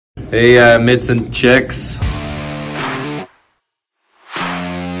Hey, mitts and chicks.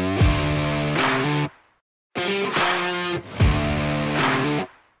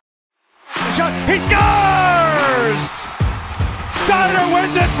 He scores! Seider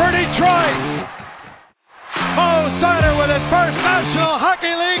wins it for Detroit! Oh, Seider with his first National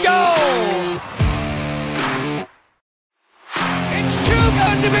Hockey League goal! It's too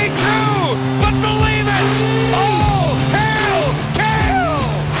good to be true, but believe it! Oh, hail, Cale!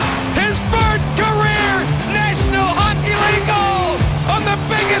 His first career National Hockey League goal on the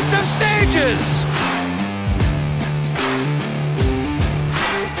biggest of stages!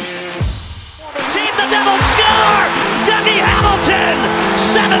 Team the Devils score! Dougie Hamilton!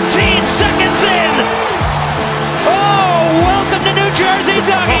 17 seconds in! Oh, welcome to New Jersey,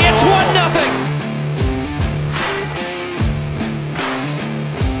 Dougie! It's 1-0!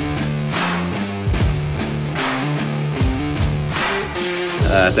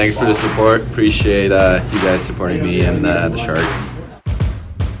 Thanks for the support. Appreciate you guys supporting me and the Sharks.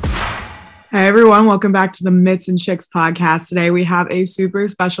 Hi, everyone. Welcome back to the Mitts and Chicks podcast. Today we have a super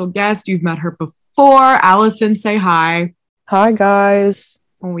special guest. You've met her before. Allison, say hi. Hi, guys.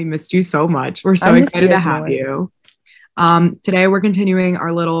 Oh, we missed you so much. We're so excited to have you. Today we're continuing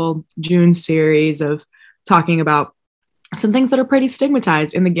our little June series of talking about some things that are pretty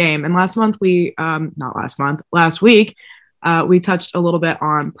stigmatized in the game. And last week, we touched a little bit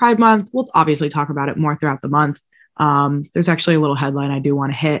on Pride Month. We'll obviously talk about it more throughout the month. There's actually a little headline I do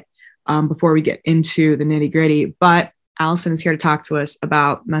want to hit before we get into the nitty gritty. But Allison is here to talk to us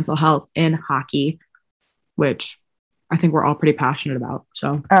about mental health in hockey, which I think we're all pretty passionate about.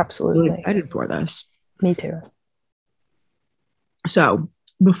 So absolutely really excited for this. Me too. So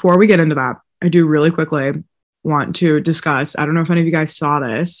before we get into that, I do really quickly want to discuss, I don't know if any of you guys saw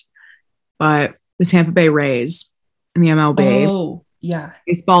this, but the Tampa Bay Rays in the MLB. Oh, yeah.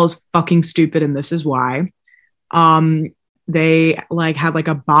 Baseball is fucking stupid, and this is why. They had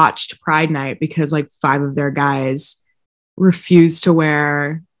a botched Pride night because 5 of their guys refused to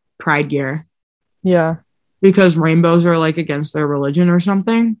wear Pride gear. Yeah. Because rainbows are against their religion or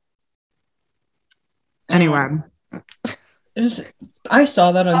something. Anyway. I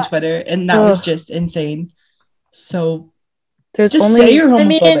saw that on Twitter and that was just insane. So there's just only say you're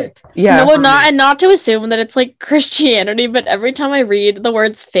homophobic. Not to assume that it's Christianity, but every time I read the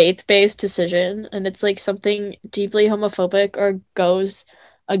words faith-based decision and it's something deeply homophobic or goes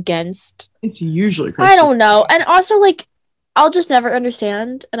against, it's usually Christian. I don't know. And also I'll just never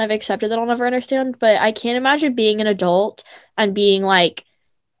understand, and I've accepted that I'll never understand, but I can't imagine being an adult and being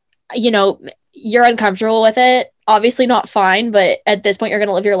you're uncomfortable with it. Obviously not fine, but at this point you're going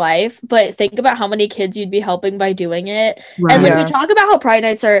to live your life. But think about how many kids you'd be helping by doing it. Right. And we talk about how Pride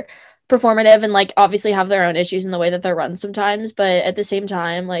Nights are performative and obviously have their own issues in the way that they're run sometimes. But at the same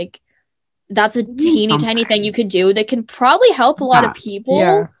time, that's a teeny tiny thing you can do that can probably help a lot of people.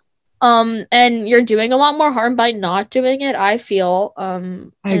 Yeah. And you're doing a lot more harm by not doing it, I feel.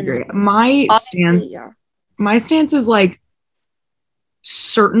 I agree. My stance is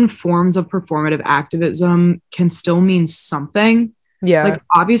certain forms of performative activism can still mean something. Yeah.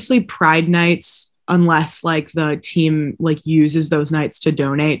 Obviously Pride nights, unless the team uses those nights to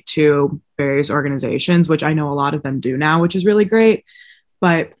donate to various organizations, which I know a lot of them do now, which is really great.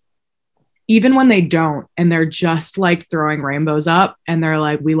 But even when they don't, and they're just throwing rainbows up and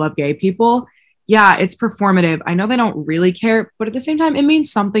they're we love gay people. Yeah, it's performative. I know they don't really care, but at the same time, it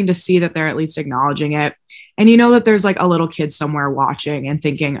means something to see that they're at least acknowledging it. And that there's a little kid somewhere watching and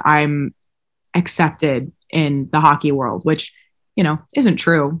thinking I'm accepted in the hockey world, which, isn't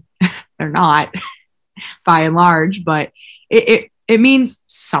true. They're not by and large, but it means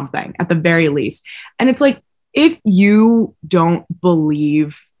something at the very least. And it's if you don't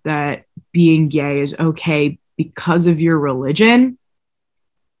believe that being gay is okay because of your religion,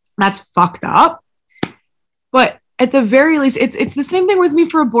 that's fucked up. But at the very least, it's the same thing with me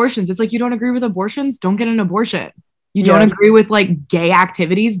for abortions. It's you don't agree with abortions, don't get an abortion. You don't agree with gay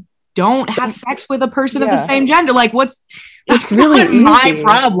activities, don't have sex with a person of the same gender. That's really not my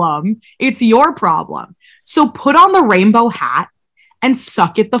problem. It's your problem. So put on the rainbow hat and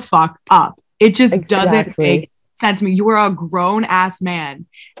suck it the fuck up. It just doesn't make sense to me. You are a grown ass man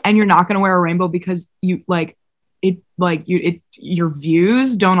and you're not going to wear a rainbow because you your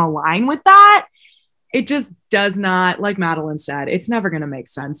views don't align with that. It just does not, like Madeline said, it's never going to make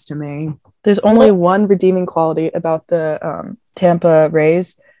sense to me. There's only one redeeming quality about the Tampa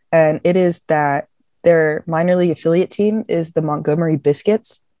Rays, and it is that their minor league affiliate team is the Montgomery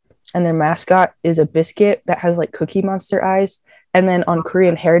Biscuits, and their mascot is a biscuit that has Cookie Monster eyes. And then on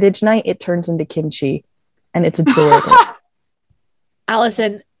Korean Heritage Night, it turns into kimchi, and it's adorable.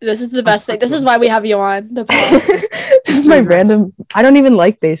 Allison, This is the best thing. This is why we have you on the podcast. Just my random. I don't even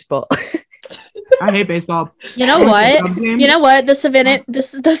like baseball. I hate baseball. You know what? You know what? The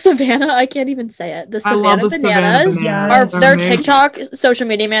Savannah. I can't even say it. The Savannah Bananas are their TikTok social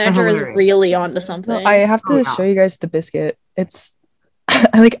media manager is really onto something. No, I have to show you guys the biscuit. It's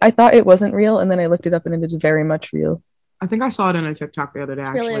I thought it wasn't real, and then I looked it up, and it is very much real. I think I saw it in a TikTok the other day.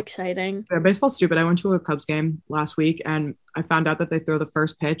 It's really exciting. Yeah, baseball's stupid. I went to a Cubs game last week, and I found out that they throw the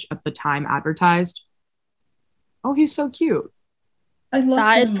first pitch at the time advertised. Oh, he's so cute. I love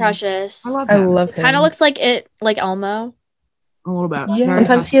that him. Is precious. I love him. Kind of looks like Elmo. A little bit. Yeah.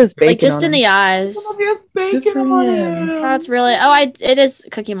 Sometimes he has bacon like just on in him. the eyes. He has bacon on him. That's really. It is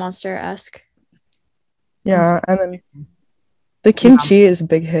Cookie Monster-esque. Yeah, and then the kimchi is a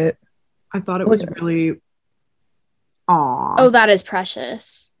big hit. I thought it was really. Aww. Oh, that is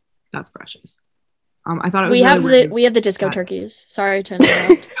precious. That's precious. I thought it was we have the disco turkeys. Sorry to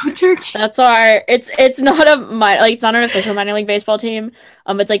interrupt. That's our it's not it's not an official minor league baseball team.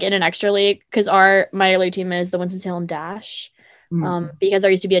 It's like in an extra league because our minor league team is the Winston-Salem Dash. Because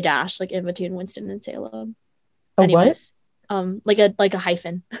there used to be a dash like in between Winston and Salem. Anyways, what? Like a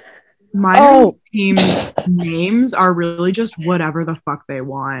hyphen. Minor league teams' names are really just whatever the fuck they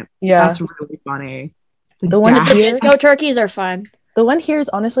want. Yeah, that's really funny. The disco turkeys are fun. The one here is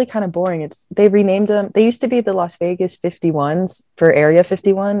honestly kind of boring. They renamed them. They used to be the Las Vegas 51s for Area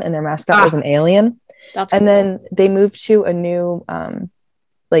 51, and their mascot was an alien. That's cool. And then they moved to a new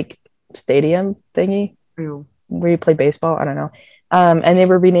stadium thingy where you play baseball. I don't know. And they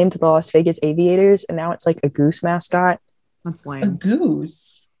were renamed to the Las Vegas Aviators, and now it's like a goose mascot. That's lame. A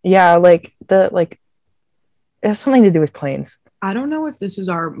goose? Yeah, it has something to do with planes. I don't know if this is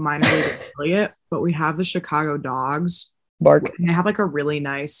our minor league affiliate, but we have the Chicago Dogs. Bark. And they have like a really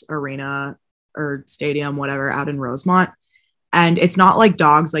nice arena or stadium, whatever, out in Rosemont. And it's not like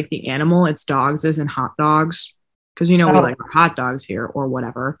dogs like the animal, it's dogs as in hot dogs. Because we like our hot dogs here or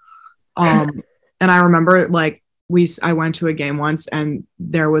whatever. And I remember I went to a game once and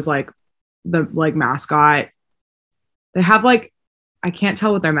there was the mascot. They have I can't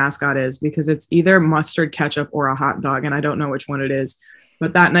tell what their mascot is because it's either mustard ketchup or a hot dog, and I don't know which one it is.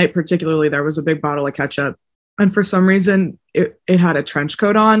 But that night particularly, there was a big bottle of ketchup. And for some reason, it had a trench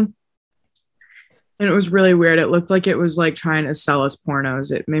coat on. And it was really weird. It looked like it was trying to sell us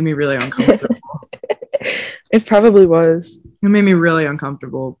pornos. It made me really uncomfortable. It probably was. It made me really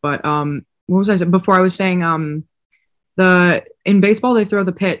uncomfortable. But what was I saying? Before I was saying in baseball, they throw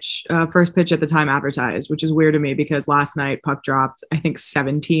the first pitch at the time advertised, which is weird to me because last night puck dropped, I think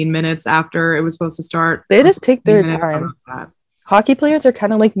 17 minutes after it was supposed to start. They just take their time. Hockey players are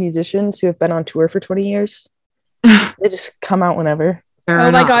kind of like musicians who have been on tour for 20 years. They just come out whenever.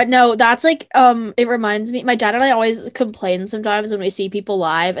 My god, no, that's it reminds me, my dad and I always complain sometimes when we see people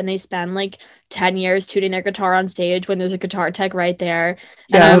live and they spend 10 years tuning their guitar on stage when there's a guitar tech right there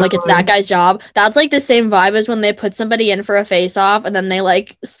and it's that guy's job. That's the same vibe as when they put somebody in for a face off and then they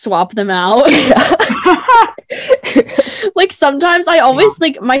swap them out. Sometimes I always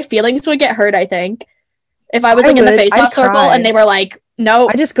my feelings would get hurt, I think, if I was in the face off circle and they were no,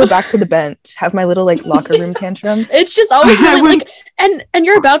 I just go back to the bench, have my little locker room tantrum. It's just always really and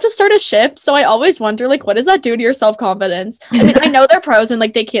you're about to start a shift, so I always wonder what does that do to your self-confidence? I mean, I know they're pros and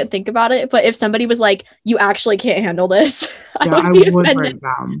they can't think about it, but if somebody was you actually can't handle this, I would be offended.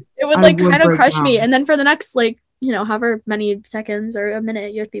 It would kind of crush me. And then for the next however many seconds or a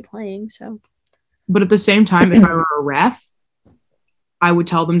minute you'd be playing. So, but at the same time, if I were a ref, I would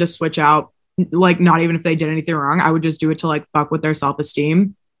tell them to switch out. Not even if they did anything wrong, I would just do it to fuck with their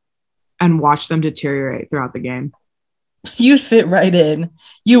self-esteem and watch them deteriorate throughout the game. You'd fit right in.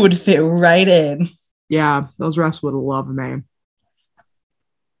 You would fit right in. Yeah, those refs would love me.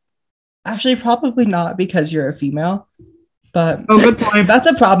 Actually, probably not because you're a female. But good point. That's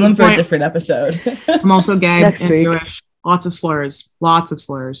a problem for a different episode. I'm also gay and week. Jewish. Lots of slurs.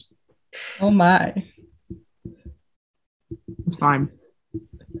 Oh my. It's fine.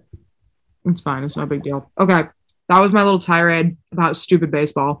 It's fine. It's no big deal. Okay. That was my little tirade about stupid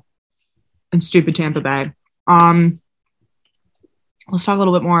baseball and stupid Tampa Bay. Let's talk a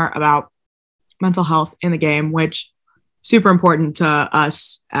little bit more about mental health in the game, which is super important to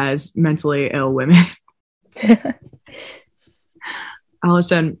us as mentally ill women.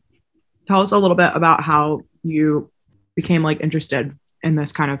 Allison, tell us a little bit about how you became interested in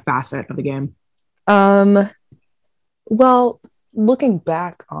this kind of facet of the game. Well, looking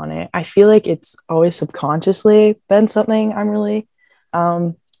back on it, I feel like it's always subconsciously been something I'm really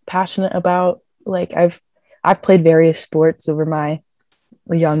passionate about. I've played various sports over my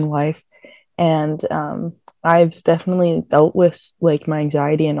young life, and I've definitely dealt with like my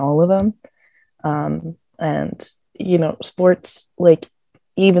anxiety in all of them. And sports, like,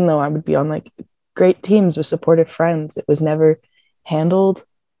 even though I would be on like great teams with supportive friends, it was never handled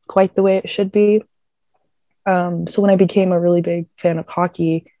quite the way it should be. So when I became a really big fan of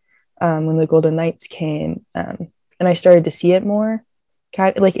hockey, when the Golden Knights came, and I started to see it more,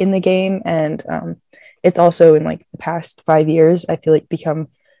 kind of like in the game, and it's also in like the past 5 years, I feel like become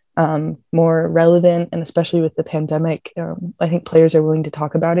more relevant, and especially with the pandemic, I think players are willing to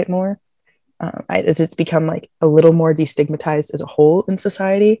talk about it more, as it's become like a little more destigmatized as a whole in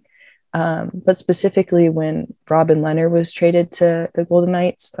society. But specifically when Robin Leonard was traded to the Golden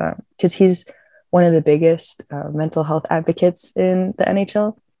Knights, because he's one of the biggest mental health advocates in the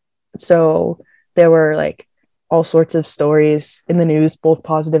NHL. So there were like all sorts of stories in the news, both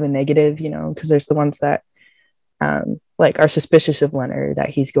positive and negative, because there's the ones that like are suspicious of Leonard,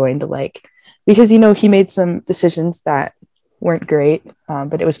 that he's going to like, because, he made some decisions that weren't great,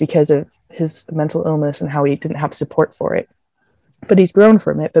 but it was because of his mental illness and how he didn't have support for it. But he's grown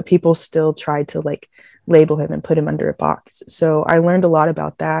from it, but people still tried to like label him and put him under a box. So I learned a lot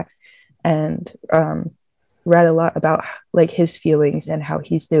about that, and read a lot about like his feelings and how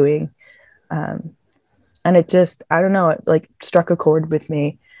he's doing. And it just, I don't know, it like struck a chord with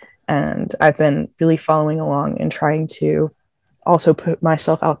me. And I've been really following along and trying to also put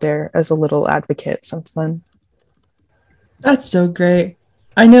myself out there as a little advocate since then. That's so great.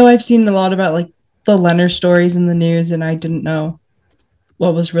 I know I've seen a lot about like the Leonard stories in the news, and I didn't know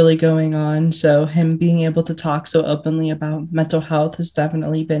what was really going on. So him being able to talk so openly about mental health has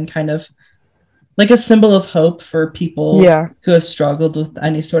definitely been kind of like a symbol of hope for people who have struggled with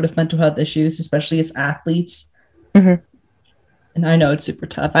any sort of mental health issues, especially as athletes. Mm-hmm. And I know it's super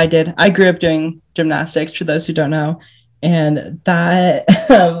tough. I grew up doing gymnastics, for those who don't know, and that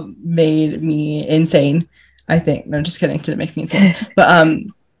made me insane, I think. No, just kidding. Didn't make me insane. But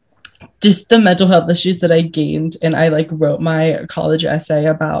just the mental health issues that I gained, and I like wrote my college essay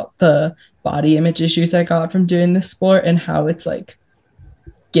about the body image issues I got from doing this sport, and how it's like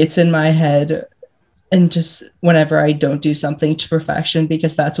gets in my head, and just whenever I don't do something to perfection,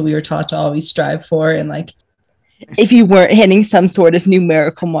 because that's what we were taught to always strive for, and like if you weren't hitting some sort of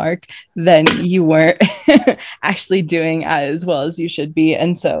numerical mark, then you weren't actually doing as well as you should be.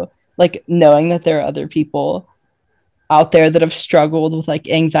 And so like knowing that there are other people out there that have struggled with like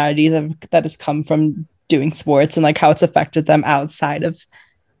anxiety that has come from doing sports, and like how it's affected them outside of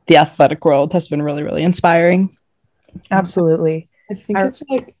the athletic world, has been really, really inspiring. Absolutely. I think it's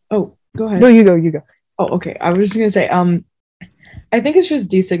like, oh, go ahead. No, you go. Oh, okay. I was just gonna say, I think it's just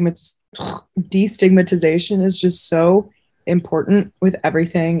destigmatization is just so important with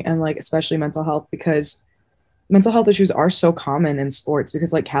everything, and like especially mental health, because mental health issues are so common in sports,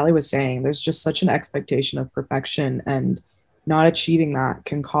 because like Callie was saying, there's just such an expectation of perfection, and not achieving that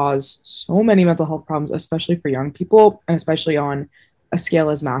can cause so many mental health problems, especially for young people, and especially on a scale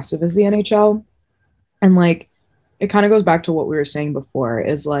as massive as the NHL. And like it kind of goes back to what we were saying before,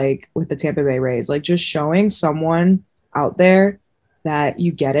 is like with the Tampa Bay Rays, like just showing someone out there that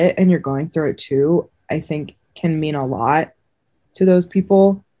you get it and you're going through it too, I think can mean a lot to those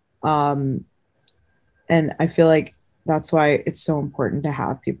people. And I feel like that's why it's so important to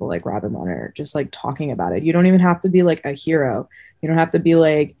have people like Robin Leonard just like talking about it. You don't even have to be like a hero. You don't have to be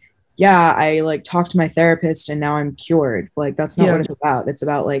like, yeah, I like talked to my therapist and now I'm cured. Like that's not what it's about. It's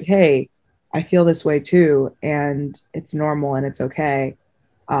about like, hey, I feel this way too, and it's normal and it's okay.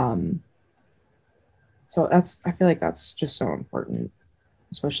 So I feel like that's just so important,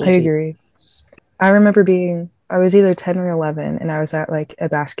 especially. I agree. I remember I was either 10 or 11, and I was at like a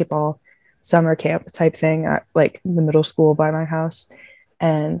basketball summer camp type thing at like the middle school by my house.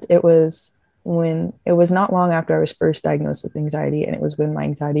 And it was not long after I was first diagnosed with anxiety, and it was when my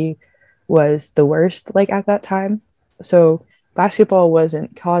anxiety was the worst, like at that time. So basketball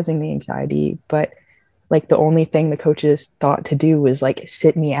wasn't causing the anxiety, but like the only thing the coaches thought to do was like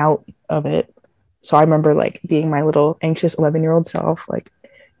sit me out of it. So I remember like being my little anxious 11-year-old self, like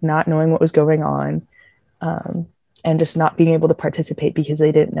not knowing what was going on, and just not being able to participate because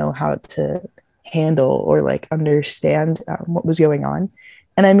they didn't know how to handle or like understand what was going on.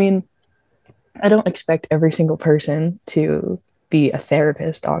 And I mean, I don't expect every single person to be a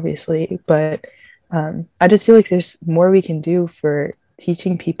therapist, obviously, but I just feel like there's more we can do for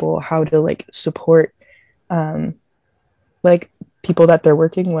teaching people how to like support like people that they're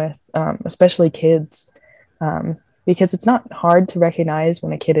working with, especially kids, because it's not hard to recognize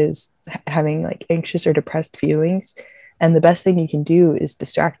when a kid is having like anxious or depressed feelings, and the best thing you can do is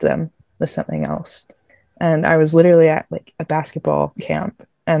distract them with something else. And I was literally at like a basketball camp,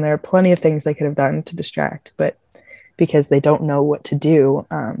 and there are plenty of things they could have done to distract, but because they don't know what to do,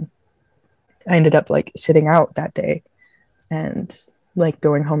 I ended up like sitting out that day and like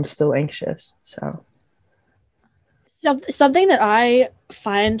going home still anxious. So something that I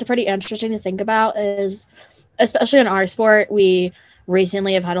find pretty interesting to think about is, especially in our sport, we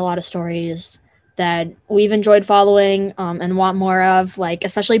recently have had a lot of stories that we've enjoyed following and want more of, like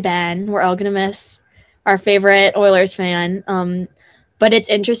especially Ben. We're all gonna miss our favorite Oilers fan. But it's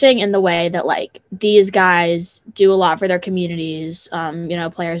interesting in the way that like these guys do a lot for their communities.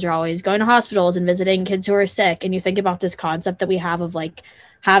 Players are always going to hospitals and visiting kids who are sick. And you think about this concept that we have of like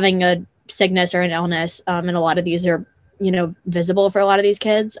having a sickness or an illness. And a lot of these are, visible for a lot of these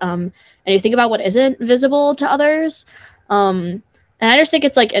kids. And you think about what isn't visible to others. And I just think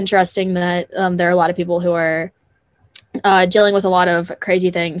it's like interesting that there are a lot of people who are dealing with a lot of crazy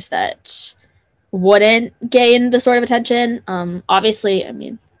things that wouldn't gain the sort of attention. Obviously, I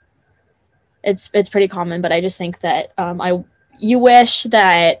mean, it's pretty common, but I just think that you wish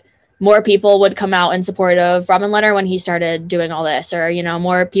that more people would come out in support of Robin Leonard when he started doing all this, or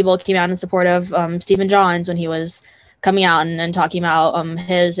more people came out in support of Stephen Johns when he was coming out and talking about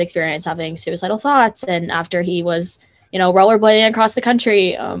his experience having suicidal thoughts, and after he was rollerblading across the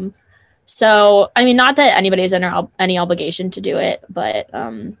country. So I mean, not that anybody is under any obligation to do it, but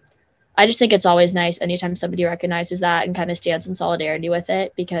I just think it's always nice anytime somebody recognizes that and kind of stands in solidarity with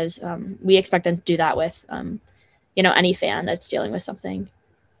it, because we expect them to do that with, any fan that's dealing with something.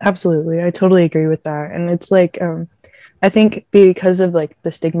 Absolutely. I totally agree with that. And it's like, I think because of like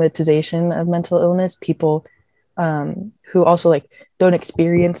the stigmatization of mental illness, people who also like don't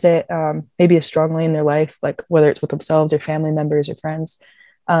experience it maybe as strongly in their life, like whether it's with themselves or family members or friends,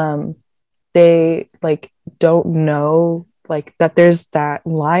 they like don't know like that there's that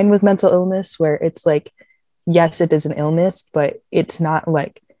line with mental illness where it's like, yes, it is an illness, but it's not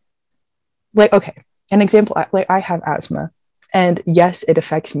like okay, an example, like I have asthma, and yes, it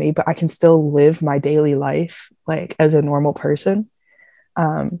affects me, but I can still live my daily life like as a normal person,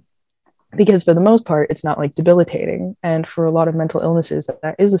 because for the most part it's not like debilitating. And for a lot of mental illnesses,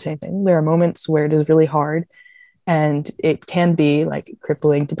 that is the same thing. There are moments where it is really hard and it can be like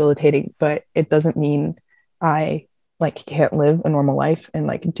crippling, debilitating, but it doesn't mean I like can't live a normal life and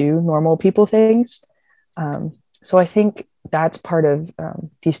like do normal people things. So I think that's part of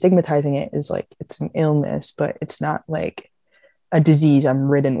destigmatizing it, is like it's an illness, but it's not like a disease I'm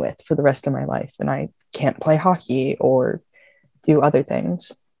ridden with for the rest of my life and I can't play hockey or do other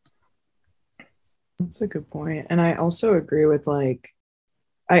things. That's a good point. And I also agree with like,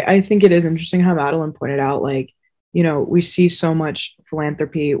 I think it is interesting how Madeline pointed out, like, we see so much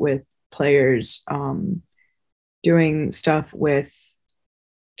philanthropy with players doing stuff with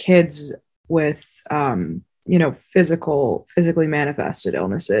kids with physically manifested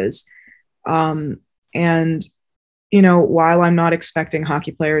illnesses, and while I'm not expecting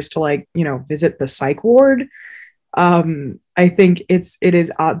hockey players to like visit the psych ward, I think it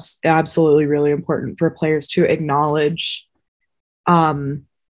is absolutely really important for players to acknowledge, again,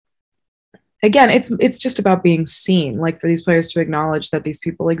 it's just about being seen, like for these players to acknowledge that these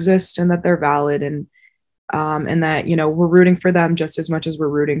people exist and that they're valid, and that we're rooting for them just as much as we're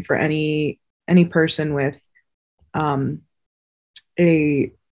rooting for any person with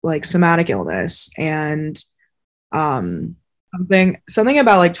a like somatic illness. And something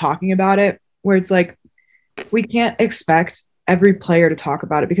about like talking about it, where it's like we can't expect every player to talk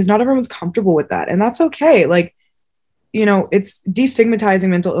about it because not everyone's comfortable with that, and that's okay. Like it's destigmatizing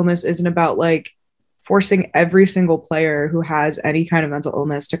mental illness isn't about like forcing every single player who has any kind of mental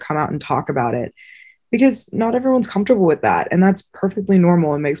illness to come out and talk about it, because not everyone's comfortable with that, and that's perfectly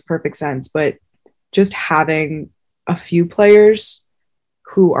normal and makes perfect sense. But just having a few players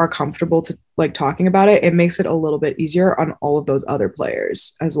who are comfortable to like talking about it, it makes it a little bit easier on all of those other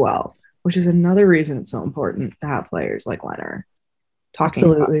players as well, which is another reason it's so important to have players like Leonard talking.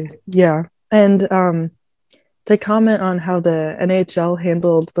 Absolutely. Yeah. And to comment on how the NHL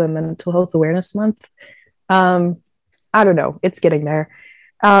handled the Mental Health Awareness Month, I don't know, it's getting there.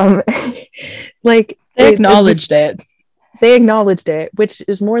 Like they acknowledged it. They acknowledged it, which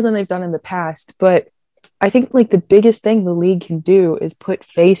is more than they've done in the past. But I think like the biggest thing the league can do is put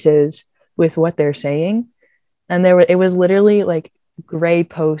faces with what they're saying. And it was literally like gray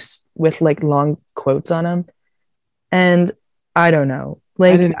posts with like long quotes on them. And I don't know.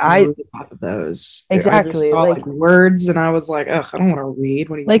 Like I didn't really top of those. Exactly. I just saw, like words, and I was like, ugh, I don't want to read.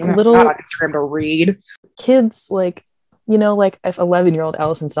 What are you like doing? little on Instagram to read? Kids, like, like if 11-year-old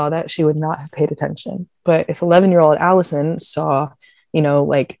Allison saw that, she would not have paid attention. But if 11-year-old Allison saw,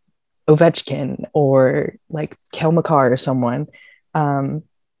 like Ovechkin or like Kel McCarr or someone,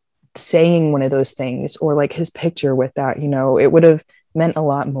 saying one of those things, or like his picture with that, you know, it would have meant a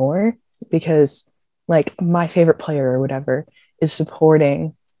lot more, because like my favorite player or whatever is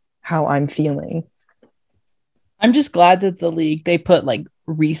supporting how I'm feeling. I'm just glad that the league, they put like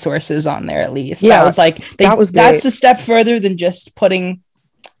resources on there at least. Yeah, that was like that was great. That's a step further than just putting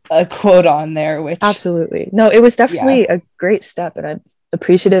a quote on there, which absolutely. No, it was definitely a great step, and I'm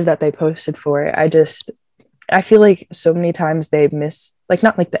appreciative that they posted for it. I feel like so many times they miss, like,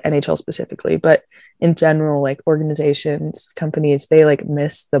 not like the NHL specifically, but in general, like organizations, companies, they like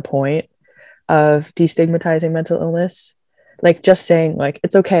miss the point of destigmatizing mental illness. Like just saying like,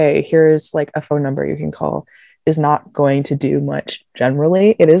 it's okay, here's like a phone number you can call, is not going to do much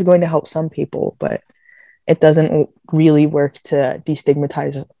generally. It is going to help some people, but it doesn't really work to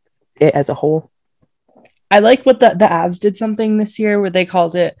destigmatize it as a whole. I like what the Avs did something this year where they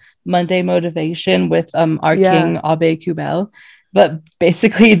called it Monday Motivation with our king Abe Kubel. But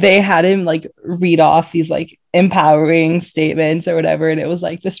basically they had him like read off these like empowering statements or whatever. And it was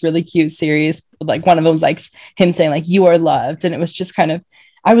like this really cute series. Like one of them was like him saying like, you are loved. And it was just kind of,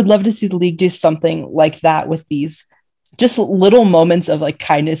 I would love to see the league do something like that with these just little moments of like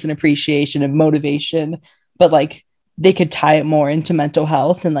kindness and appreciation and motivation, but like they could tie it more into mental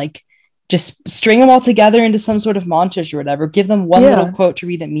health and like just string them all together into some sort of montage or whatever. Give them one little quote to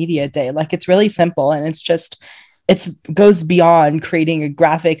read at media day. Like it's really simple, and it's just, it goes beyond creating a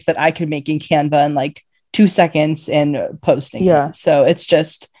graphic that I could make in Canva in like 2 seconds and posting. Yeah. So it's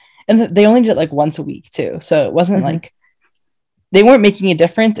just, and they only did it like once a week too. So it wasn't like they weren't making a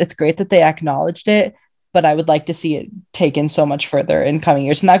difference. It's great that they acknowledged it, but I would like to see it taken so much further in coming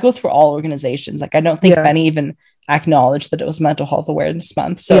years. And that goes for all organizations. Like I don't think any even acknowledged that it was Mental Health Awareness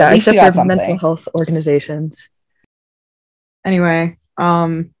Month. So at least except for mental health organizations. Anyway,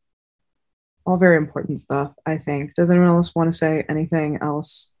 all very important stuff, I think. Does anyone else want to say anything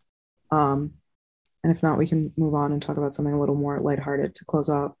else? And if not, we can move on and talk about something a little more lighthearted to close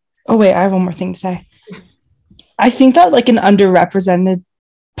out. Oh wait, I have one more thing to say. I think that like an underrepresented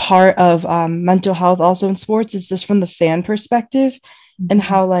part of mental health also in sports is just from the fan perspective, and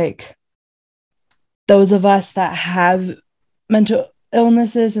how like those of us that have mental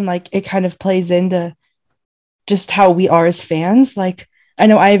illnesses, and like it kind of plays into just how we are as fans. Like I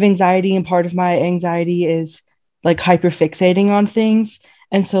know I have anxiety, and part of my anxiety is like hyperfixating on things.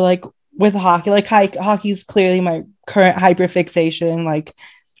 And so like with hockey, like hockey is clearly my current hyperfixation. Like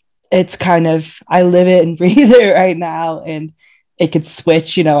it's kind of, I live it and breathe it right now, and it could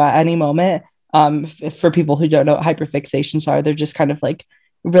switch, you know, at any moment. For people who don't know what hyperfixations are, they're just kind of like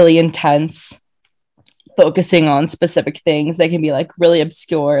really intense, focusing on specific things. They can be like really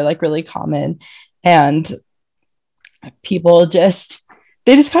obscure, like really common, and people just,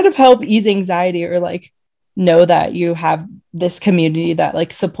 they just kind of help ease anxiety, or like know that you have this community that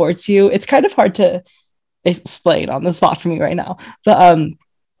like supports you. It's kind of hard to explain on the spot for me right now, but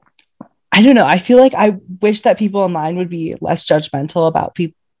I don't know. I feel like I wish that people online would be less judgmental about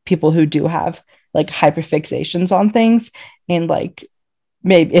people who do have like hyperfixations on things, and like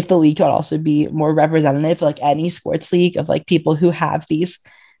maybe if the league could also be more representative, like any sports league, of like people who have these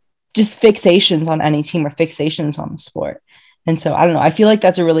just fixations on any team or fixations on the sport. And so I don't know. I feel like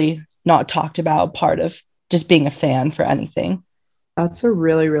that's a really not talked about part of just being a fan for anything. That's a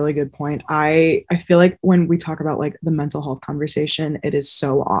really, really good point. I feel like when we talk about like the mental health conversation, it is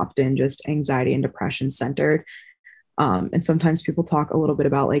so often just anxiety and depression centered. And sometimes people talk a little bit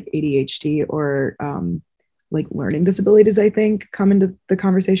about like ADHD or like learning disabilities, I think, come into the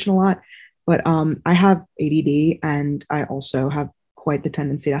conversation a lot. But I have ADD, and I also have quite the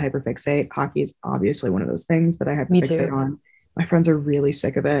tendency to hyperfixate. Hockey is obviously one of those things that I hyperfixate on. My friends are really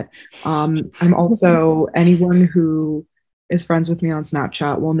sick of it. I'm also, anyone who is friends with me on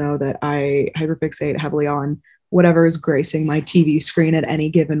Snapchat will know that I hyperfixate heavily on whatever is gracing my TV screen at any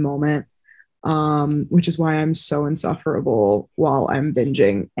given moment, which is why I'm so insufferable while I'm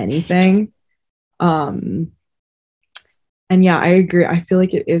binging anything. And yeah, I agree. I feel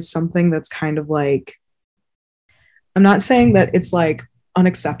like it is something that's kind of like, I'm not saying that it's like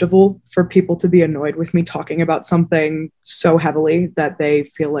unacceptable for people to be annoyed with me talking about something so heavily that they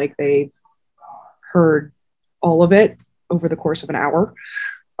feel like they've heard all of it over the course of an hour.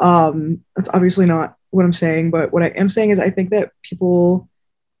 That's obviously not what I'm saying, but what I am saying is I think that people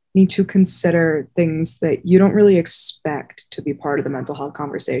need to consider things that you don't really expect to be part of the mental health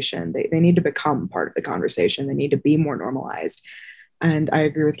conversation. They need to become part of the conversation. They need to be more normalized. And I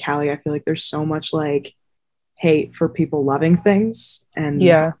agree with Callie. I feel like there's so much like hate for people loving things and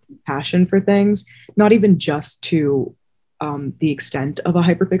passion for things, not even just to the extent of a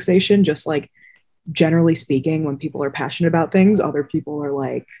hyperfixation, just like generally speaking, when people are passionate about things, other people are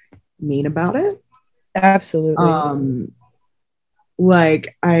like mean about it. Absolutely.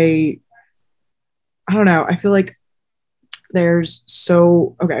 Like I don't know. I feel like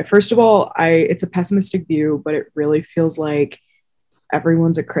first of all, it's a pessimistic view, but it really feels like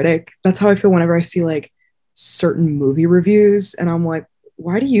everyone's a critic. That's how I feel whenever I see like certain movie reviews, and I'm like,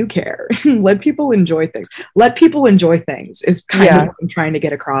 why do you care? Let people enjoy things. Let people enjoy things is kind of what I'm trying to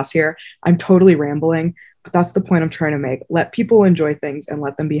get across here. I'm totally rambling, but that's the point I'm trying to make. Let people enjoy things and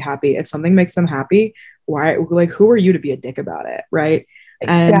let them be happy. If something makes them happy, why, like, who are you to be a dick about it, right?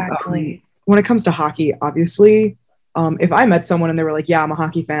 Exactly. And when it comes to hockey, obviously, if I met someone and they were like, yeah, I'm a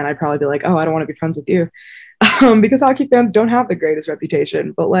hockey fan, I'd probably be like, oh, I don't want to be friends with you. Because hockey fans don't have the greatest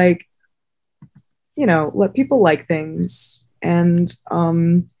reputation, but like, you know, let people like things. And,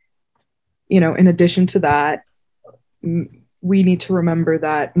 you know, in addition to that, we need to remember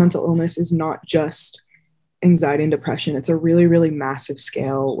that mental illness is not just anxiety and depression. It's a really, really massive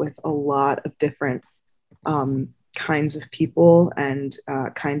scale with a lot of different kinds of people and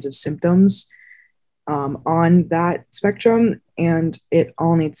kinds of symptoms on that spectrum. And it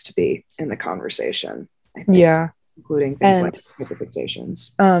all needs to be in the conversation, I think, including things like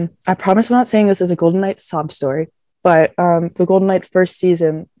hyperfixations. I promise I'm not saying this as a Golden Knights sob story, but the Golden Knights' first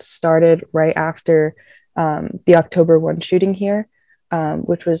season started right after the October 1 shooting here,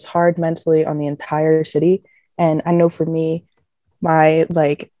 which was hard mentally on the entire city. And I know for me, my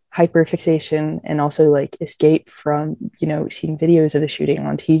like hyperfixation and also like escape from, you know, seeing videos of the shooting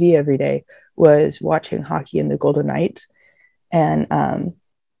on TV every day was watching hockey in the Golden Knights. And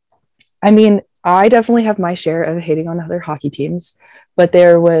I mean, I definitely have my share of hating on other hockey teams, but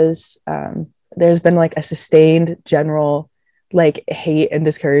there's been like a sustained general like hate and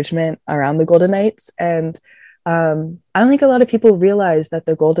discouragement around the Golden Knights. And I don't think a lot of people realize that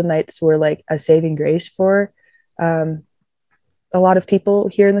the Golden Knights were like a saving grace for a lot of people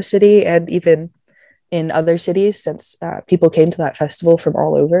here in the city and even in other cities, since people came to that festival from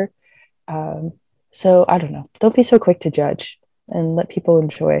all over. So I don't know. Don't be so quick to judge and let people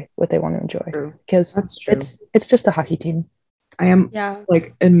enjoy what they want to enjoy, because it's just a hockey team. I am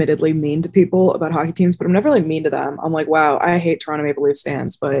like admittedly mean to people about hockey teams, but I'm never like mean to them. I'm like, wow, I hate Toronto Maple Leafs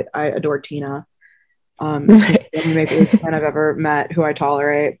fans, but I adore Tina. The only Maple Leafs fan I've ever met who I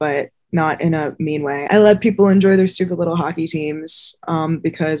tolerate, but not in a mean way. I let people enjoy their stupid little hockey teams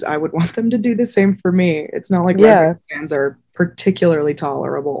because I would want them to do the same for me. It's not like Red Wings fans are particularly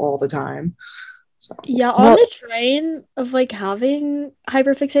tolerable all the time. So. Yeah, on the train of like having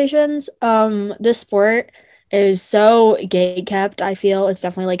hyperfixations, this sport is so gate kept. I feel it's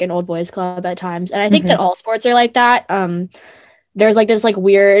definitely like an old boys club at times, and I think that all sports are like that. There's like this like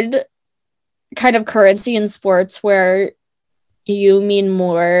weird kind of currency in sports where you mean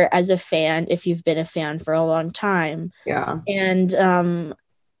more as a fan if you've been a fan for a long time. Yeah, and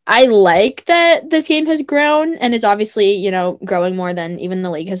I like that this game has grown and is obviously, you know, growing more than even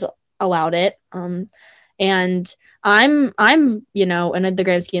the league has allowed it. And I'm, you know, in the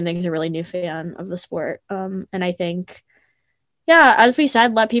grand scheme of things, a really new fan of the sport. And I think, yeah, as we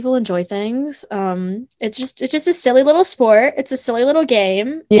said, let people enjoy things. It's just a silly little sport. It's a silly little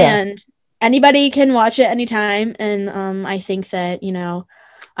game, and anybody can watch it anytime. And I think that, you know,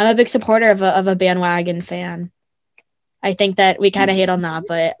 I'm a big supporter of a bandwagon fan. I think that we kind of hate on that,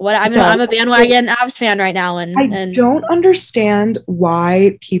 but I'm a bandwagon Avs fan right now, and I don't understand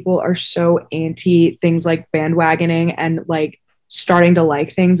why people are so anti things like bandwagoning and like starting to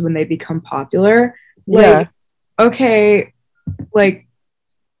like things when they become popular. Like, okay, like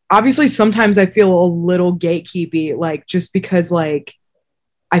obviously sometimes I feel a little gatekeepy, like just because like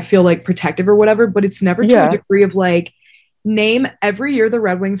I feel like protective or whatever, but it's never to a degree of like, name every year the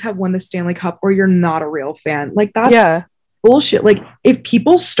Red Wings have won the Stanley Cup or you're not a real fan. Like that's bullshit. Like if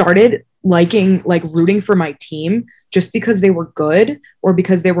people started liking, like rooting for my team just because they were good or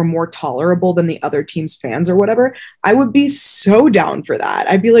because they were more tolerable than the other team's fans or whatever, I would be so down for that.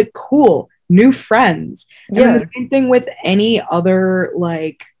 I'd be like, cool, new friends. And then the same thing with any other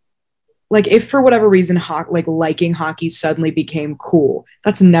like if for whatever reason like liking hockey suddenly became cool,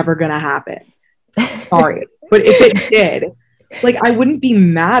 that's never gonna happen. Sorry. But if it did, like, I wouldn't be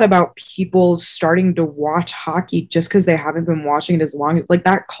mad about people starting to watch hockey just because they haven't been watching it as long. Like,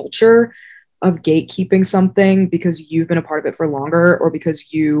 that culture of gatekeeping something because you've been a part of it for longer or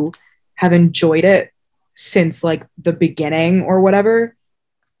because you have enjoyed it since, like, the beginning or whatever,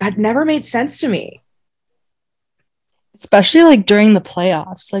 that never made sense to me. Especially, like, during the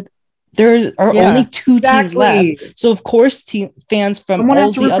playoffs. Like, there are only two teams left. So, of course, fans from all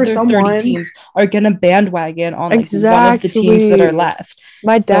the other 30 teams are going to bandwagon on like, one of the teams that are left.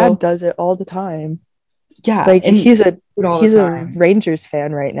 My dad does it all the time. Yeah, like and he's a time. Rangers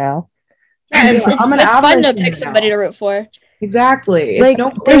fan right now. Yeah, it's I'm an fun to Avalanche pick fan somebody now. to root for. Exactly. Like,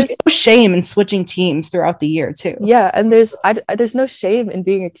 there's no shame in switching teams throughout the year too. Yeah, and there's no shame in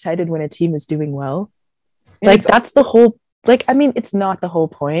being excited when a team is doing well. And like that's the whole, like, I mean, it's not the whole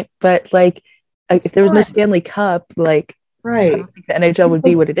point, but like if there was no Stanley Cup, like, right, I don't think the NHL would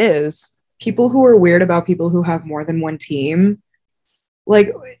be what it is. People who are weird about people who have more than one team,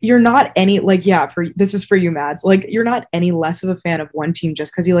 like, you're not any, like, yeah, this is for you, Mads, like, you're not any less of a fan of one team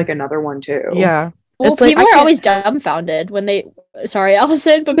just because you like another one too. Yeah. Well, people are always dumbfounded when they, sorry,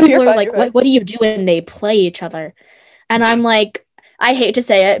 Allison, but people are like, what do you do when they play each other? And I'm like, I hate to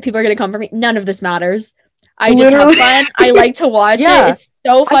say it. People are going to come for me. None of this matters. I just have fun. I like to watch it. It's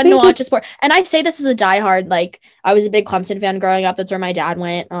so fun to watch a sport. And I say this as a diehard, like, I was a big Clemson fan growing up. That's where my dad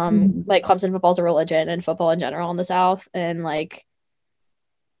went. Like, Clemson football's a religion and football in general in the South. And, like,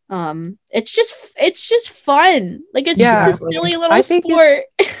 it's just fun. Like, it's just a silly little sport.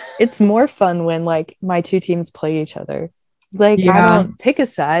 It's more fun when, like, my two teams play each other. Like, I don't pick a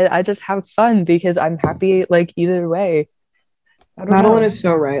side. I just have fun because I'm happy, like, either way. Madeline is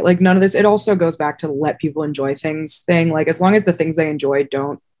so right. Like, none of this, it also goes back to let people enjoy things thing. Like, as long as the things they enjoy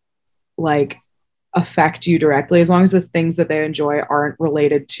don't, like, affect you directly, as long as the things that they enjoy aren't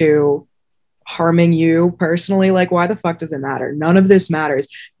related to harming you personally, like, why the fuck does it matter? None of this matters.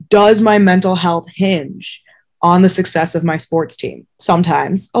 Does my mental health hinge on the success of my sports team?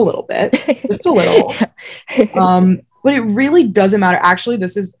 Sometimes, a little bit, just a little. But it really doesn't matter. Actually,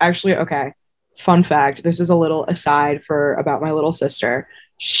 this is actually, okay, fun fact, this is a little aside about my little sister.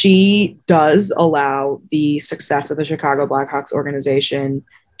 She does allow the success of the Chicago Blackhawks organization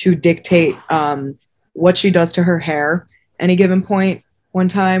to dictate what she does to her hair. Any given point, one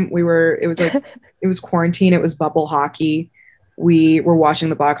time it was quarantine, it was bubble hockey. We were watching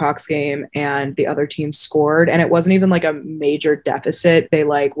the Blackhawks game and the other team scored, and it wasn't even like a major deficit. They,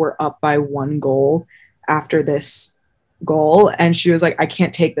 like, were up by 1 goal after this goal, and she was like, I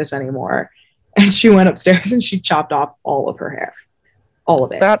can't take this anymore. And she went upstairs and she chopped off all of her hair. All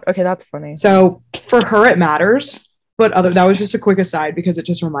of it. That's funny. So for her, it matters. But that was just a quick aside because it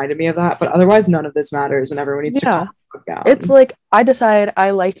just reminded me of that. But otherwise, none of this matters, and everyone needs to calm down. It's like, I decided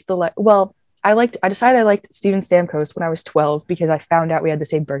I liked Steven Stamkos when I was 12 because I found out we had the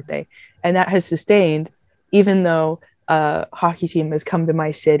same birthday. And that has sustained, even though a hockey team has come to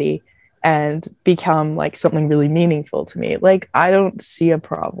my city and become, like, something really meaningful to me. Like, I don't see a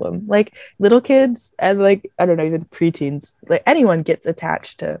problem. Like, little kids and, like, I don't know, even preteens, like, anyone gets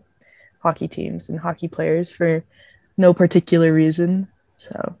attached to hockey teams and hockey players for no particular reason.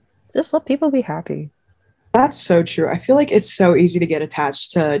 So just let people be happy. That's so true. I feel like it's so easy to get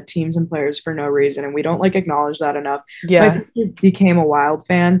attached to teams and players for no reason, and we don't, like, acknowledge that enough. Yeah. My sister became a Wild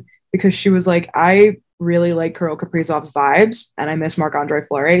fan because she was like, I really like Kirill Kaprizov's vibes and I miss Marc-Andre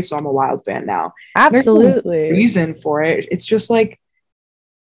Fleury, so I'm a Wild fan now. Absolutely. There's no reason for it. It's just like,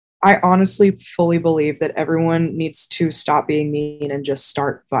 I honestly fully believe that everyone needs to stop being mean and just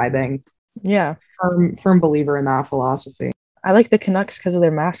start vibing. Yeah. Firm believer in that philosophy. I like the Canucks because of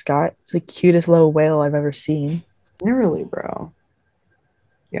their mascot. It's the cutest little whale I've ever seen. Literally, bro.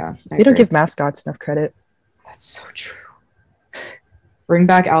 Yeah. We don't give mascots enough credit. That's so true. Bring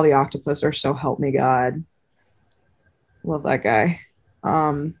back Al the Octopus, or so help me God. Love that guy.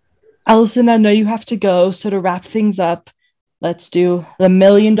 Allison, I know you have to go, so to wrap things up, let's do the $1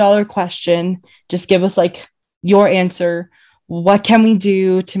 million question. Just give us, like, your answer. What can we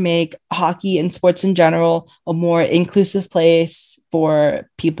do to make hockey and sports in general a more inclusive place for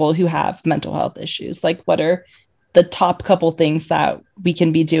people who have mental health issues? Like, what are the top couple things that we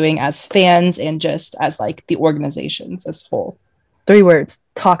can be doing as fans and just as, like, the organizations as a whole? 3 words: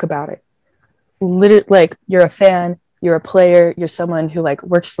 talk about it. Literally, like, you're a fan, you're a player, you're someone who, like,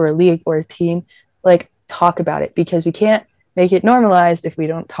 works for a league or a team, like, talk about it, because we can't make it normalized if we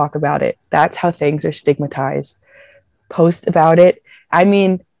don't talk about it. That's how things are stigmatized. Post about it. I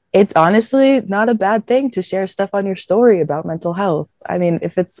mean, it's honestly not a bad thing to share stuff on your story about mental health. I mean,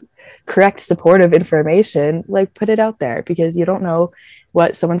 if it's correct, supportive information, like, put it out there, because you don't know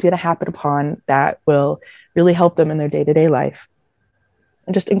what someone's going to happen upon that will really help them in their day-to-day life.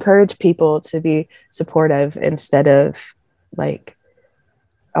 And just encourage people to be supportive instead of, like,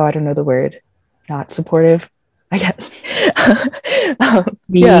 oh, I don't know the word, not supportive, I guess.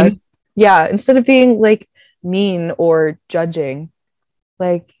 Yeah. Instead of being, like, mean or judging.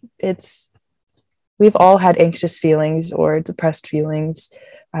 Like, we've all had anxious feelings or depressed feelings,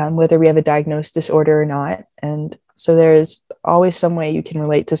 whether we have a diagnosed disorder or not. And so there's always some way you can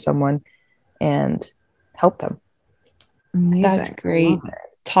relate to someone and help them. Amazing. That's great.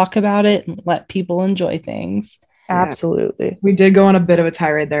 talk about it and let people enjoy things. Absolutely. We did go on a bit of a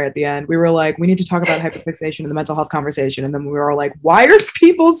tirade there at the end. We were like, we need to talk about hyperfixation in the mental health conversation. And then we were all like, why are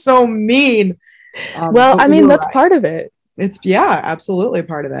people so mean? Well, I mean, that's part of it. It's absolutely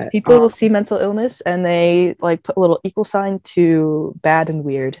part of it. People will see mental illness and they like put a little equal sign to bad and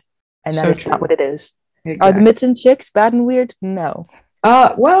weird. And that is not what it is. Exactly. Are the Mitten chicks bad and weird? No.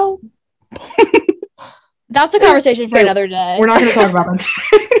 Well, that's a conversation for another day. We're not going to talk about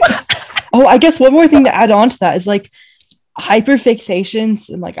that. Oh, I guess one more thing to add on to that is like hyperfixations,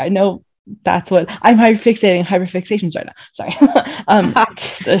 and like I know that's what I'm hyperfixations right now. Sorry,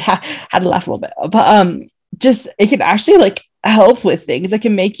 had to laugh a little bit, but just it can actually like help with things. It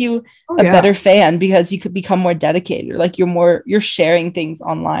can make you a better fan because you could become more dedicated. Or, like you're sharing things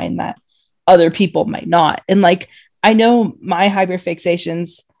online that other people might not. And like I know my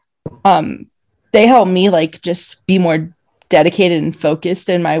hyperfixations, they help me like just be more dedicated and focused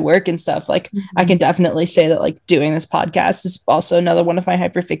in my work and stuff. Like I can definitely say that like doing this podcast is also another one of my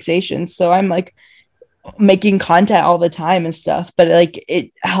hyperfixations. So I'm like making content all the time and stuff, but like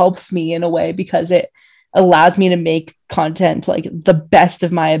it helps me in a way because it allows me to make content like the best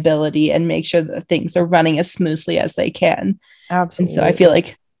of my ability and make sure that things are running as smoothly as they can. Absolutely. And so I feel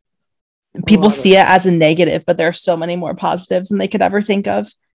like people see it as a negative, but there are so many more positives than they could ever think of.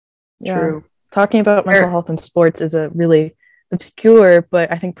 True. Talking about mental health in sports is a really obscure, but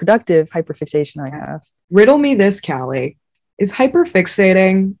I think productive hyperfixation I have. Riddle me this, Callie. Is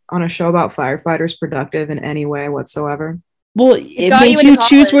hyperfixating on a show about firefighters productive in any way whatsoever? Well, it made you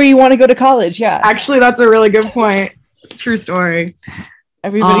choose where you want to go to college. Yeah. Actually, that's a really good point. True story.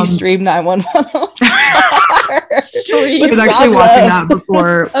 Everybody stream 911. I was actually watching that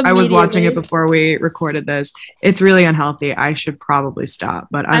before. I was watching it before we recorded this. It's really unhealthy. I should probably stop,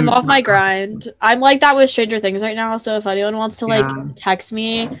 but I'm off my grind. I'm like that with Stranger Things right now. So if anyone wants to like text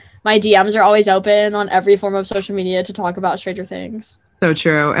me, my DMs are always open on every form of social media to talk about Stranger Things. So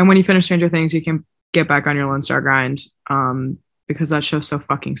true. And when you finish Stranger Things, you can get back on your Lone Star grind because that show's so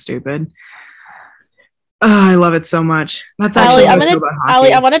fucking stupid. I love it so much. That's actually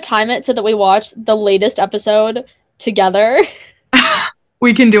Allie, I want to time it so that we watch the latest episode together.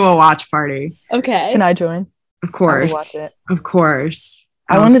 We can do a watch party. Okay. Can I join? Of course. I watch it. Of course.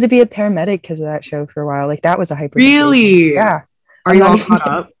 I wanted to be a paramedic because of that show for a while. Like that was a hyper. Really? Yeah. Are you all caught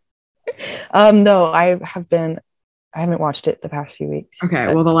up? No, I haven't watched it the past few weeks. Okay.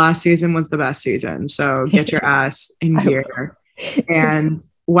 So. Well, the last season was the best season. So get your ass in gear. And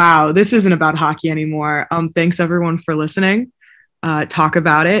wow, this isn't about hockey anymore. Thanks everyone for listening. Talk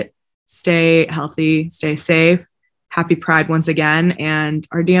about it. Stay healthy, stay safe. Happy Pride once again. And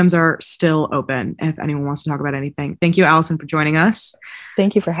our DMs are still open if anyone wants to talk about anything. Thank you, Allison, for joining us.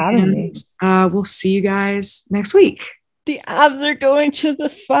 Thank you for having me. We'll see you guys next week. The Avs are going to the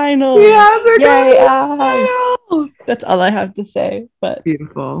final. The Avs are going to the final. That's all I have to say. But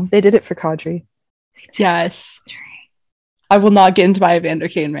beautiful. They did it for Kadri. Yes. I will not get into my Evander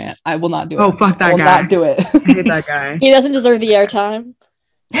Kane rant. I will not do it. Oh, fuck that guy. I will not do it. I hate that guy. He doesn't deserve the airtime.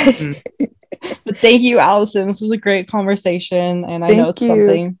 But thank you, Allison. This was a great conversation. And I know it's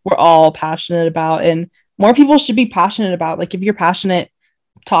something we're all passionate about. And more people should be passionate about. Like, if you're passionate,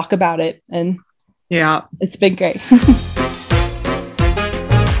 talk about it. And yeah, it's been great.